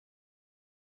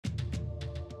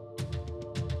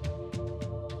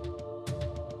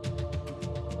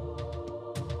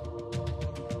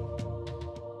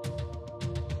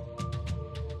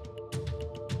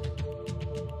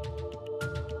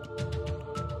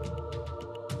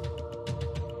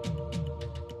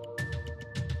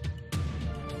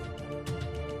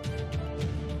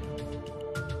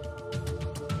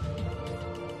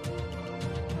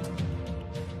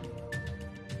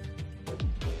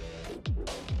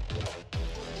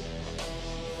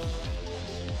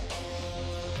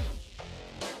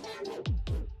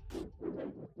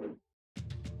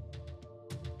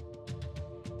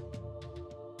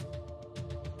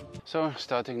So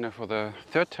starting now for the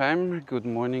third time, good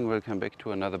morning, welcome back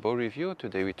to another bow review.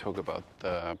 Today we talk about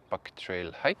the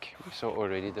Bucktrail Hayk. We saw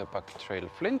already the Bucktrail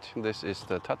Flint. This is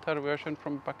the Tatar version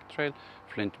from Bucktrail.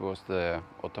 Flint was the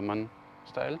Ottoman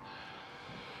style.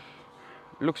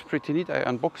 Looks pretty neat. I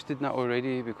unboxed it now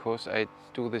already because I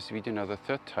do this video now the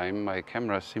third time. My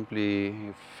camera simply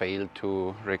failed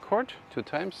to record 2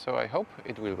 times, so I hope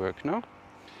it will work now.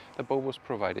 The bow was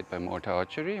provided by Malta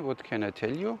Archery. What can I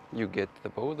tell you? You get the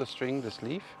bow, the string, the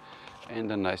sleeve,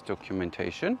 and a nice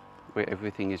documentation where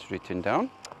everything is written down.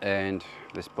 And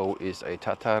this bow is a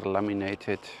Tatar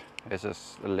laminated, has a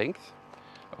length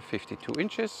of 52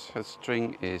 inches. The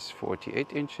string is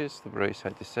 48 inches. The brace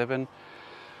height is 7.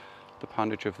 The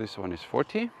poundage of this one is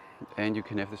 40. And you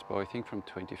can have this bow, I think, from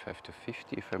 25 to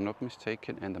 50, if I'm not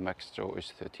mistaken. And the max throw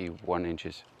is 31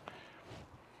 inches.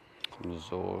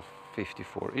 So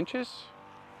 54 inches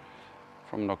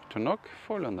from knock to knock,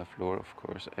 fall on the floor of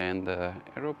course, and the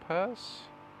arrow pass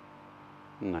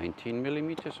 19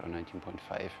 millimeters or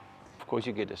 19.5. Of course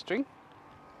you get a string.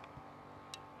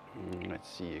 Let's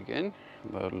see again,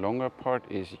 the longer part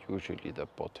is usually the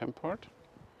bottom part.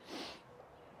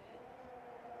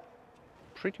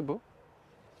 Pretty bow.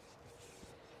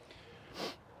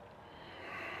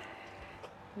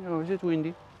 Oh, is it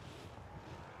windy?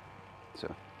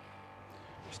 So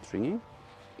stringing,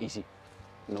 easy,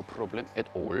 no problem at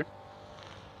all.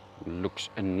 Looks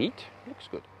neat, looks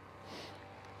good.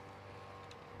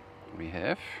 We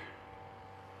have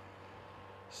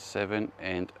 7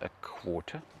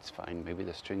 1/4. It's fine. Maybe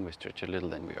the string will stretch a little,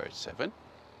 then we are at 7.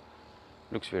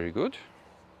 Looks very good.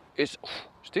 It's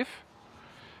stiff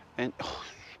and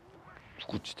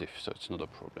good stiff, so it's not a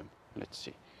problem. Let's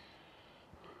see.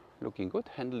 Looking good.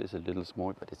 Handle is a little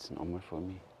small, but it's normal for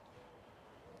me.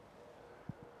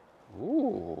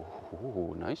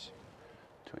 Ooh, nice.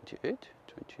 28,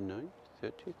 29,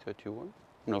 30, 31.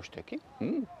 No stacking.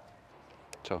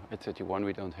 So at 31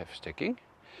 we don't have stacking.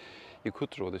 You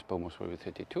could throw this bow most probably with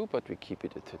 32, but we keep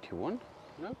it at 31.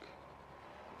 Look.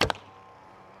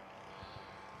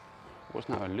 Was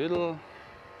now a little.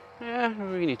 Yeah,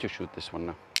 we need to shoot this one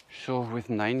now. So with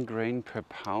 9 grain per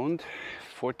pound,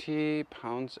 40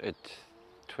 pounds at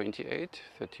 28,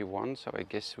 31. So I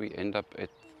guess we end up at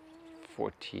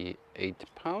 48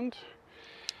 pound.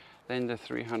 Then the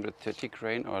 330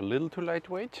 grain are a little too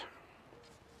lightweight,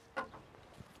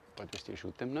 but we still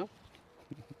shoot them now.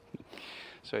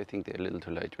 So I think they're a little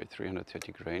too lightweight,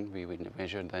 330 grain. We will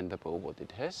measure then the bow what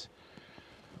it has,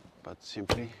 but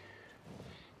simply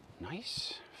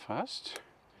nice, fast,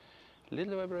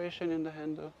 little vibration in the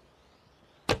handle,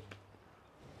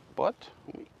 but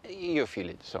you feel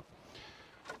it. So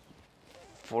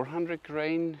 400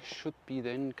 grain should be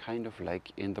then kind of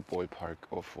like in the ballpark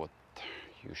of what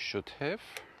you should have,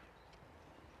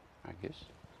 I guess.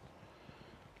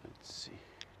 Let's see.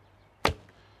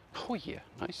 Oh yeah,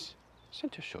 nice.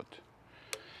 Center shot.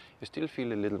 You still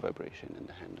feel a little vibration in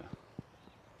the handle.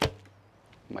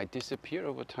 Might disappear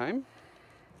over time,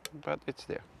 but it's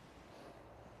there.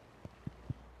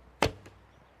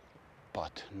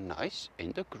 But nice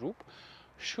in the group.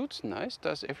 Shoots nice,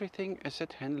 does everything. As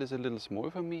said, handle is a little small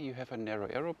for me. You have a narrow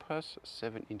arrow pass,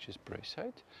 7 inches brace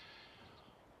height.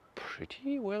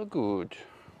 Pretty well good.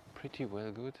 Pretty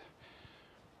well good.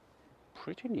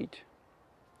 Pretty neat.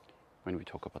 When we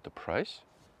talk about the price,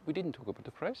 we didn't talk about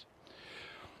the price.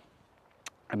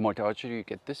 At Malta Archery you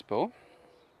get this bow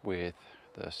with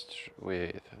the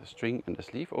string and the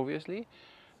sleeve, obviously.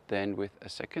 Then with a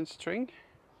second string,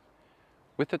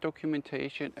 with the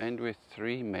documentation, and with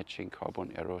 3 matching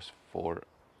carbon arrows for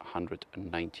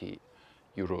 190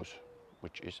 euros,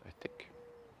 which is, I think,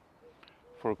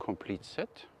 for a complete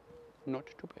set, not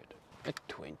too bad. At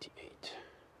 28.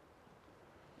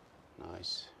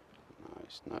 Nice,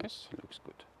 nice, nice, looks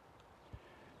good.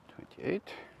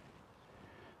 28,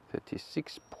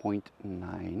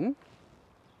 36.9.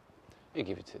 I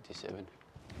give it 37.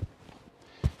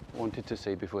 Wanted to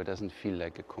say before, it doesn't feel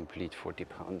like a complete 40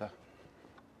 pounder.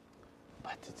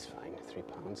 But it's fine, 3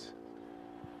 pounds.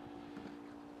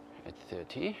 At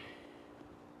 30,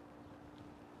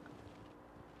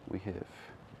 we have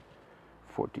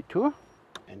 42,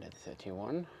 and at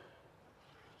 31,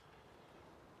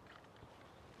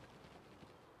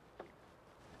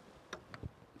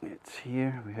 it's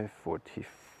here, we have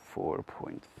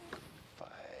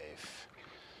 44.5.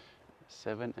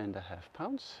 7.5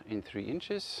 pounds in 3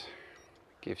 inches,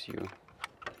 gives you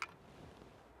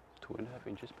 2.5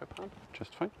 inches per pound,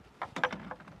 just fine.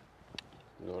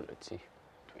 No, let's see,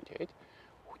 28.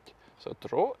 So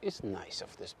draw is nice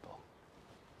of this bow.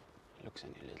 Looks a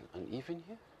little uneven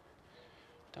here.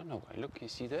 Don't know why. Look, you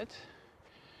see that?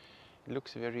 It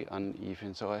looks very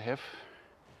uneven. So I have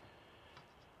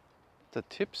the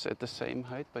tips at the same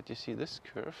height, but you see this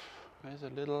curve has a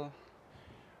little,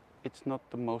 it's not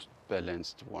the most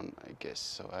balanced one, I guess.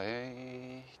 So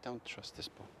I don't trust this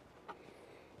bow.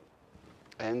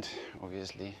 And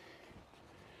obviously,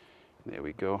 there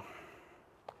we go,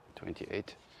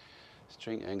 28,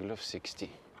 string angle of 60.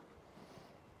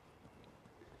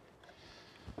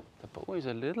 The bow is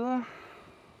a little,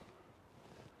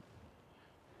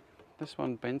 this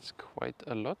one bends quite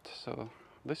a lot, so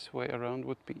this way around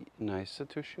would be nicer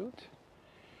to shoot,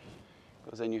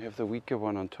 because then you have the weaker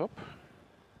one on top.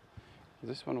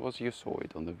 This one was, you saw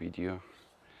it on the video,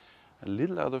 a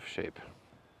little out of shape.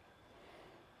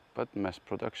 But mass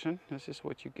production, this is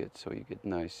what you get. So you get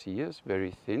nice ears,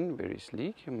 very thin, very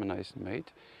sleek, nice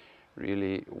made,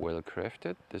 really well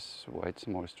crafted. This white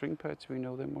small string pads, we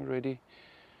know them already.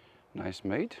 Nice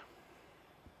made.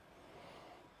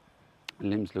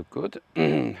 Limbs look good.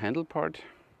 Handle part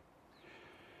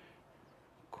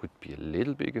could be a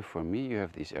little bigger for me. You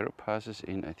have these arrow passes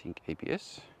in, I think,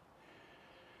 ABS.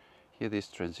 Here these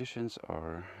transitions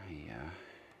are, yeah,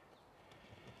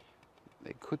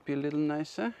 they could be a little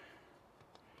nicer.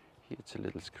 Here it's a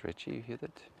little scratchy, you hear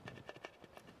that?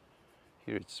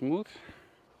 Here it's smooth.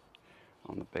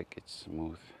 On the back it's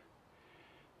smooth.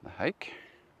 The Hayk.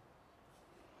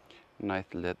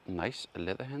 Nice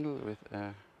leather handle with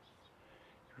a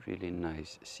really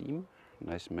nice seam,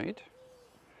 nice made.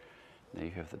 There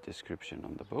you have the description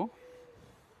on the bow.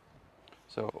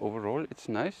 So overall it's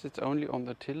nice. It's only on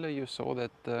the tiller you saw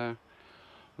that the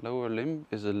lower limb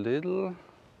is a little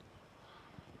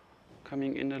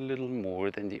coming in a little more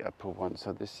than the upper one.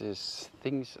 So this is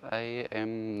things I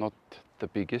am not the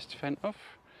biggest fan of,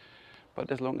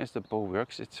 but as long as the bow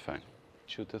works, it's fine.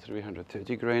 Shoot the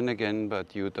 330 grain again,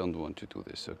 but you don't want to do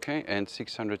this, okay? And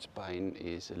 600 spine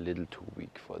is a little too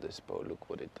weak for this bow. Look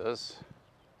what it does.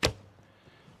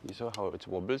 You saw how it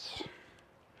wobbles.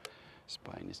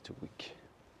 Spine is too weak.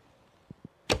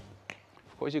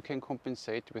 Of course, you can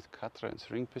compensate with Tatar and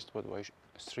string twist, but why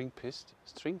string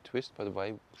twist? But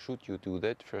why should you do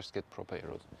that? First, get proper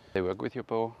arrows. They work with your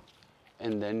bow,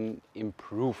 and then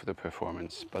improve the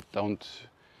performance. But don't,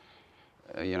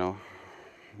 you know,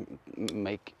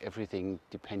 make everything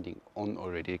depending on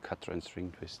already Tatar and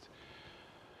string twist.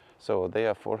 So they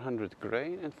are 400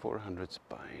 grain and 400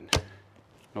 spine.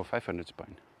 No, 500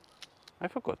 spine. I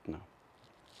forgot now.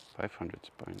 500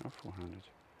 spine or 400.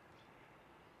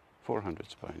 400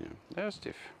 spine, yeah. They're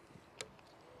stiff.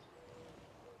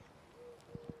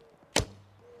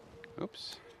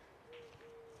 Oops.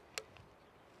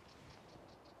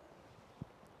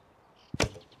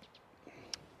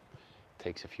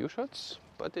 Takes a few shots,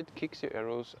 but it kicks your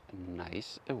arrows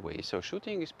nice away. So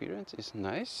shooting experience is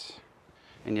nice.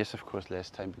 And yes, of course,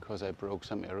 last time, because I broke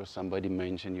some arrows, somebody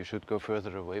mentioned you should go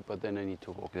further away, but then I need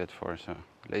to walk that far. So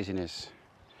laziness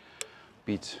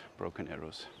beats broken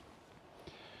arrows.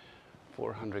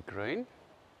 400 grain.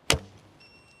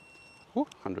 Ooh,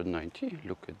 190,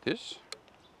 look at this.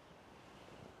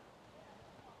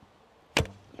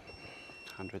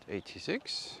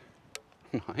 186,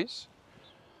 nice.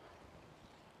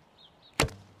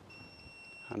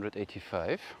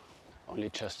 185, only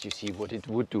just you see what it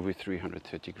would do with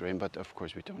 330 grain, but of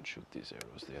course we don't shoot these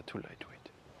arrows, they are too lightweight.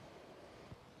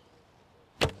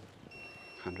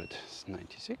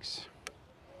 196.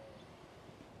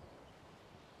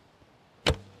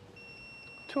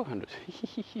 200.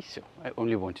 So I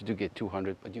only wanted to get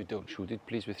 200, but you don't shoot it,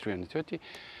 please, with 330.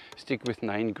 Stick with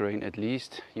 9 grain at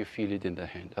least. You feel it in the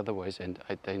hand. Otherwise, and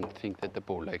I don't think that the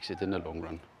bow likes it in the long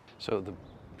run. So the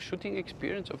shooting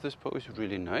experience of this bow is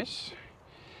really nice.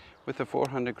 With the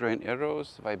 400 grain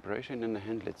arrows, vibration in the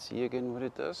hand. Let's see again what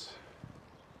it does.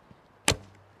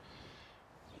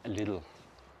 A little.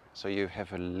 So you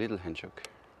have a little hand choke,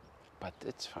 but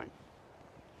it's fine.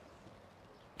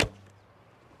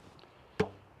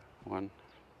 1,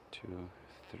 2,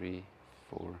 3,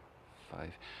 4,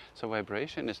 5. So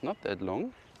vibration is not that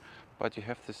long, but you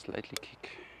have this slightly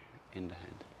kick in the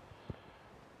hand.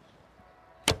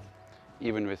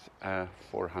 Even with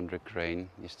 400 grain,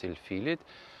 you still feel it.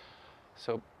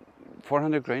 So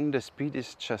 400 grain, the speed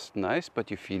is just nice,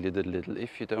 but you feel it a little.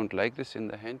 If you don't like this in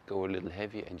the hand, go a little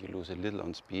heavy and you lose a little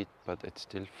on speed, but it's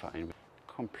still fine.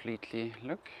 Completely,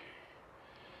 look.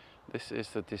 This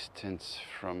is the distance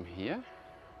from here.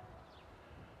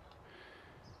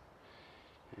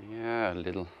 Yeah, a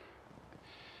little,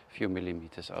 few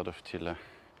millimeters out of tiller.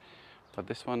 But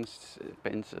this one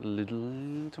bends a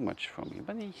little too much for me,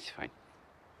 but it's fine.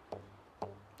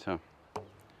 So,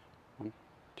 1,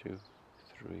 2,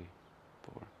 3,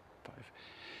 4, 5.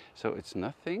 So it's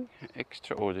nothing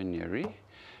extraordinary.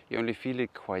 You only feel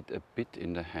it quite a bit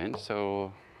in the hand,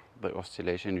 so the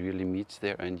oscillation really meets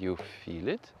there and you feel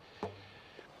it.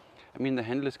 I mean, the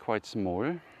handle is quite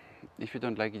small. If you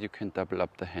don't like it, you can double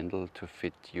up the handle to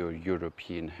fit your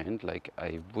European hand, like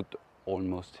I would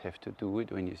almost have to do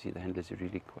it when you see the handle is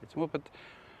really quite small, but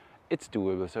it's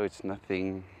doable, so it's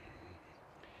nothing,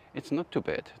 it's not too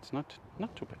bad. It's not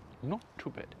too bad, not too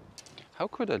bad. How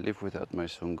could I live without my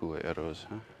Sungu arrows,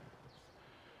 huh?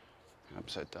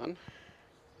 Upside down.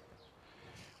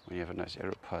 When you have a nice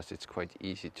arrow pass, it's quite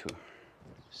easy to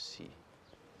see.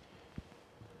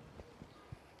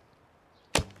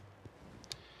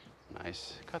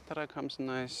 Nice. Tatar comes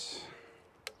nice.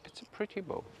 It's a pretty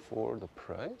bow for the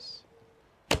price.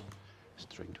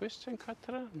 String twists and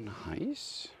Tatar,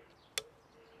 nice.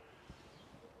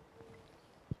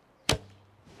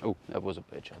 Oh, that was a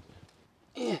bad shot.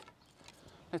 Yeah.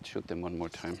 Let's shoot them one more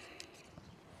time.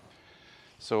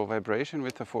 So vibration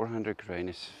with the 400 grain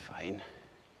is fine.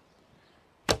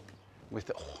 With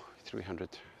the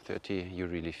 330, you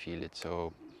really feel it,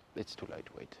 so it's too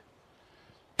lightweight.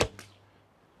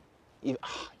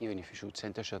 Even if you shoot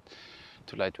center shot,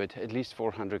 too lightweight. At least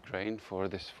 400 grain for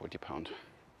this 40 pound.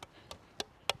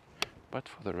 But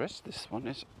for the rest, this one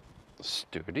is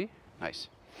sturdy, nice.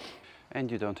 And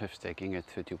you don't have stacking at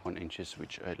 31 inches,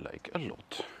 which I like a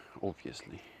lot,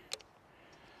 obviously.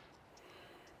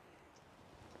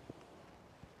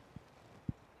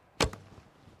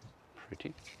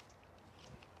 Pretty.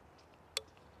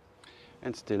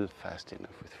 And still fast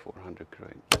enough with 400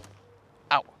 grain.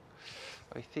 Ow!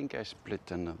 I think I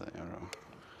split another arrow.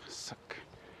 Suck.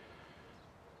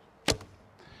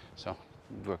 So,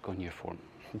 work on your form.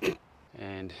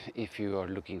 And if you are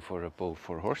looking for a bow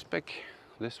for horseback,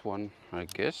 this one, I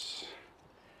guess,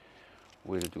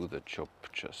 will do the job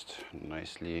just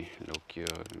nicely. Look,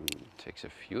 takes a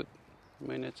few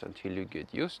minutes until you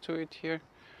get used to it here,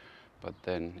 but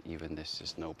then even this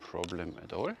is no problem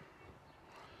at all.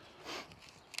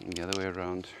 And the other way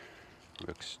around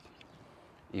works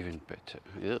even better.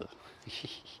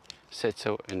 Said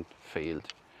so and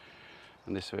failed.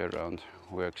 And this way around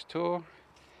works too.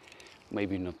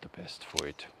 Maybe not the best for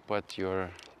it, but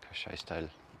your Kashai style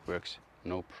works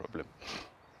no problem.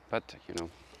 But you know,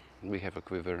 we have a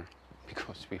quiver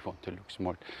because we want to look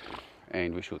smart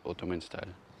and we shoot Ottoman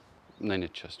style. And then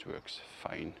it just works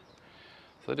fine.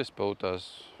 So this bow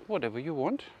does whatever you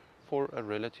want for a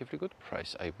relatively good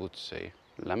price, I would say.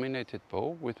 Laminated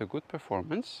bow with a good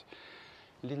performance.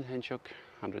 Little handshock,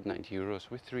 190 euros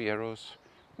with 3 arrows,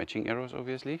 matching arrows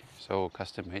obviously, so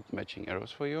custom made matching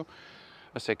arrows for you.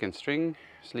 A second string,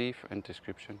 sleeve and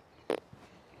description.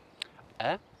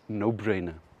 A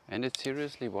no-brainer. And it's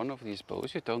seriously one of these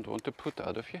bows you don't want to put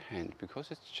out of your hand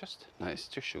because it's just nice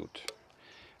to shoot.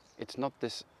 It's not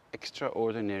this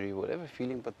extraordinary whatever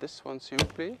feeling, but this one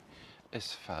simply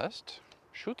is fast,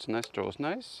 shoots nice, draws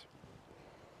nice,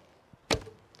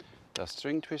 does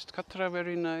string twist Tatar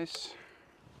very nice.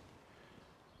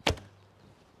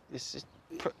 This is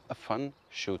a fun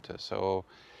shooter, so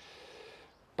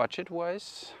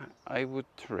budget-wise, I would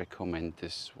recommend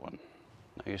this one.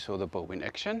 Now you saw the bow in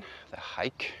action, the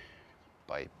Hayk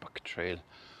by Bucktrail.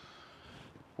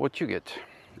 What you get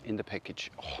in the package.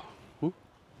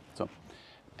 So,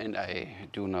 and I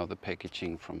do now the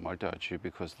packaging from Malta Archery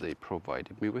because they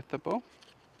provided me with the bow.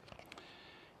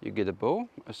 You get a bow,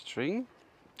 a string,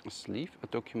 a sleeve, a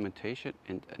documentation,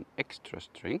 and an extra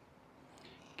string.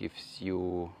 Gives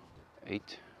you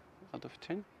 8 out of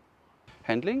 10.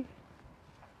 Handling.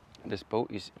 This bow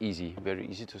is easy, very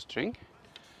easy to string.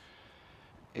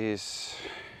 It's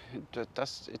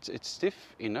stiff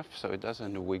enough so it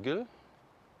doesn't wiggle.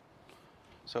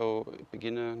 So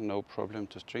beginner, no problem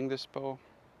to string this bow.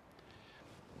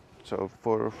 So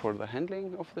for the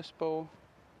handling of this bow,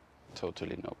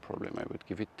 totally no problem. I would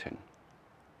give it 10.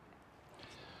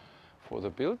 For the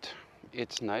build,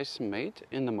 it's nice made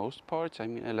in the most parts. I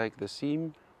mean, I like the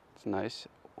seam. It's nice,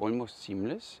 almost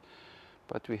seamless.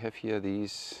 But we have here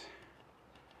these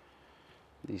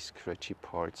scratchy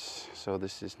parts, so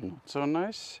this is not so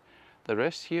nice. The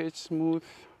rest here it's smooth,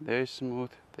 there's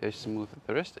smooth, there's smooth.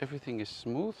 The rest, everything is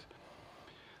smooth.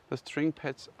 The string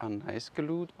pads are nice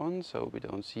glued on, so we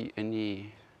don't see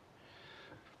any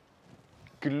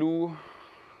glue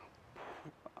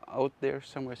out there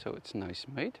somewhere, so it's nice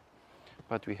made.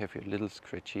 But we have here a little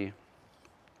scratchy,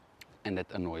 and that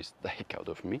annoys the heck out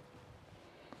of me.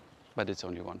 But it's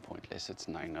only 1 point less, it's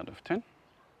 9 out of 10.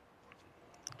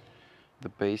 The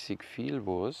basic feel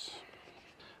was,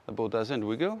 the bow doesn't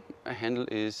wiggle, a handle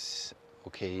is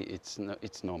okay, it's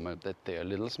normal that they're a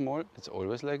little small, it's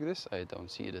always like this, I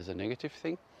don't see it as a negative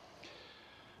thing.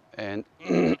 And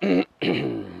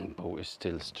bow is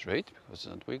still straight because it's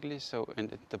not wiggly, so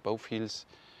and the bow feels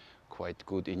quite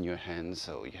good in your hand,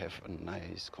 so you have a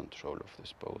nice control of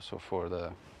this bow. So for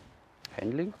the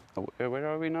handling, where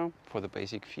are we now? For the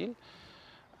basic feel,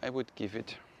 I would give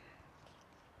it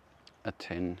a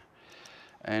 10.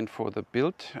 And for the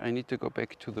build, I need to go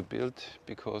back to the build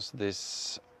because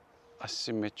this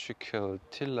asymmetrical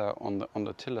tiller on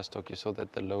the tiller stock, you saw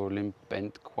that the lower limb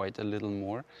bent quite a little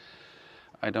more.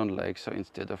 I don't like, so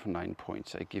instead of 9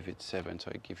 points, I give it 7.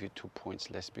 So I give you 2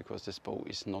 points less because this bow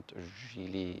is not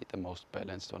really the most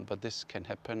balanced one. But this can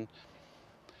happen,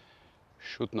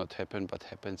 should not happen, but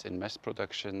happens in mass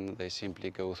production. They simply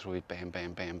go through it, bam,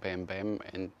 bam, bam, bam, bam,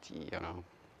 and you know,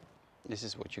 this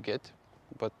is what you get.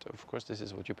 But of course, this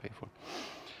is what you pay for.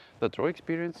 The draw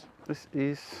experience, this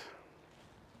is,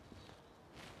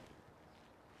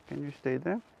 can you stay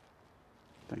there?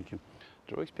 Thank you.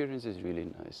 Draw experience is really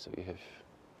nice. So you have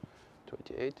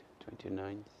 28,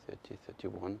 29, 30,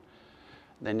 31.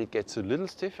 Then it gets a little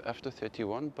stiff after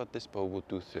 31, but this bow would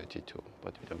do 32,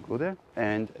 but we don't go there.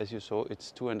 And as you saw,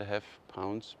 it's 2.5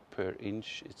 pounds per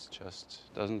inch. It's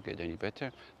just, doesn't get any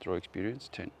better. Draw experience,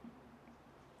 10.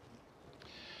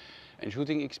 And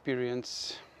shooting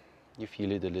experience, you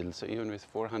feel it a little. So even with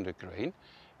 400 grain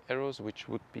arrows, which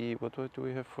would be, what do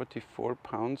we have, 44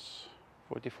 pounds,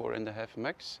 44.5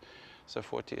 max. So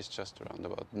 40 is just around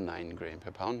about 9 grain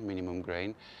per pound, minimum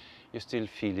grain. You still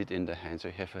feel it in the hand, so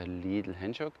you have a little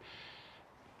hand shock.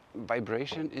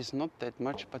 Vibration is not that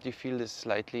much, but you feel this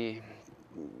slightly,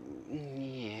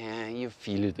 yeah, you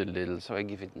feel it a little. So I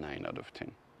give it 9 out of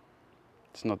 10.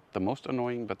 It's not the most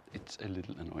annoying, but it's a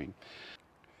little annoying.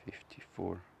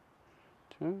 54,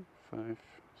 2, 5,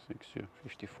 6,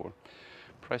 54.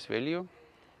 Price value,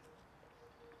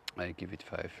 I give it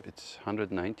 5. It's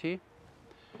 190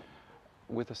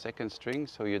 with a second string,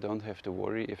 so you don't have to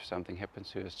worry if something happens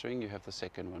to your string. You have the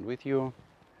second one with you.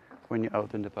 When you're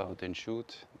out and about and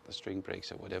shoot, the string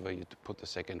breaks or whatever, you put the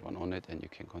second one on it and you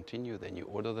can continue. Then you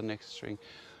order the next string.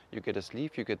 You get a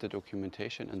sleeve, you get the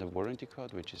documentation and the warranty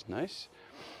card, which is nice.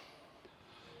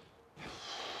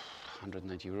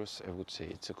 190 euros, I would say.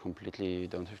 It's a completely, you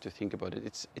don't have to think about it.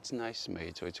 It's nice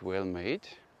made, so it's well made.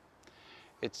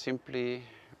 It's simply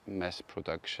mass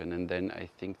production, and then I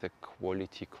think the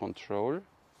quality control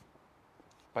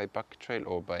by Bucktrail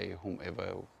or by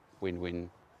whomever win-win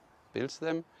builds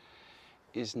them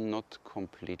is not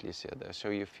completely there. So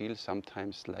you feel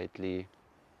sometimes slightly,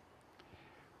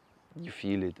 you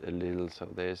feel it a little, so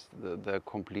there's the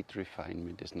complete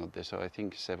refinement is not there. So I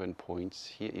think 7 points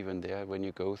here, even there, when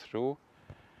you go through,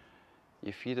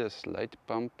 you feel a slight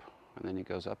bump and then it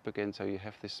goes up again. So you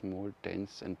have these small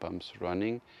dents and bumps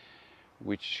running,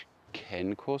 which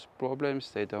can cause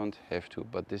problems. They don't have to,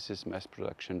 but this is mass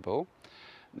production bow.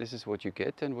 This is what you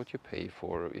get and what you pay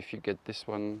for. If you get this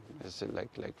one as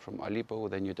like from Ali bow,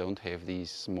 then you don't have these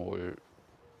small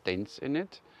dents in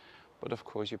it. But of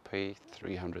course you pay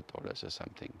 $300 or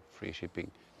something, free shipping.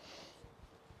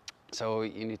 So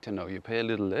you need to know, you pay a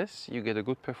little less, you get a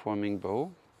good performing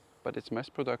bow, but it's mass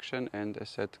production, and as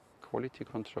said, quality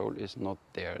control is not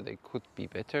there. They could be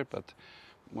better, but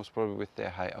most probably with their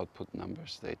high output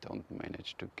numbers, they don't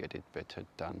manage to get it better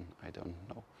done. I don't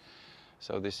know.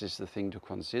 So this is the thing to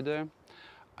consider.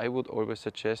 I would always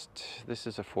suggest, this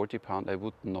is a 40 pound, I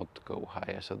would not go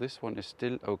higher. So this one is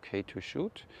still okay to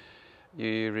shoot.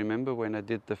 You remember when I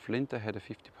did the flint, I had a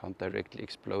 50 pound directly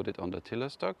exploded on the tiller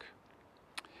stock.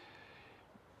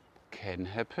 Can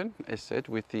happen, as said,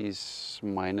 with these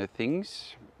minor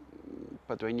things.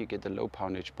 But when you get a low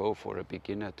poundage bow for a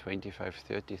beginner, 25,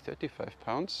 30, 35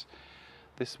 pounds,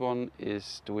 this one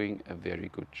is doing a very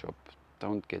good job.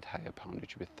 Don't get higher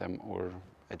poundage with them, or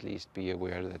at least be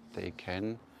aware that they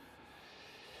can.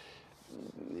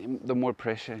 The more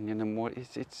pressure and the more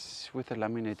it's with a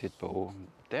laminated bow.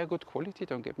 They're good quality,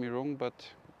 don't get me wrong, but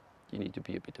you need to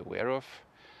be a bit aware of.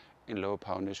 In low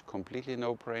poundage, completely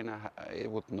no-brainer. I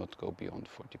would not go beyond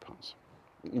 40 pounds.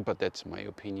 But that's my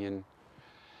opinion.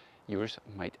 Yours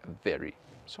might vary.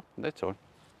 So that's all.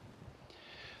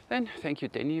 Then thank you,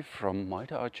 Danny from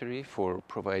Malta Archery, for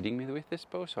providing me with this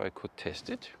bow so I could test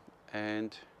it.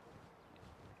 And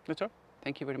that's all.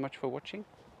 Thank you very much for watching.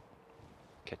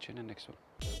 Catch you in the next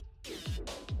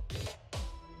one.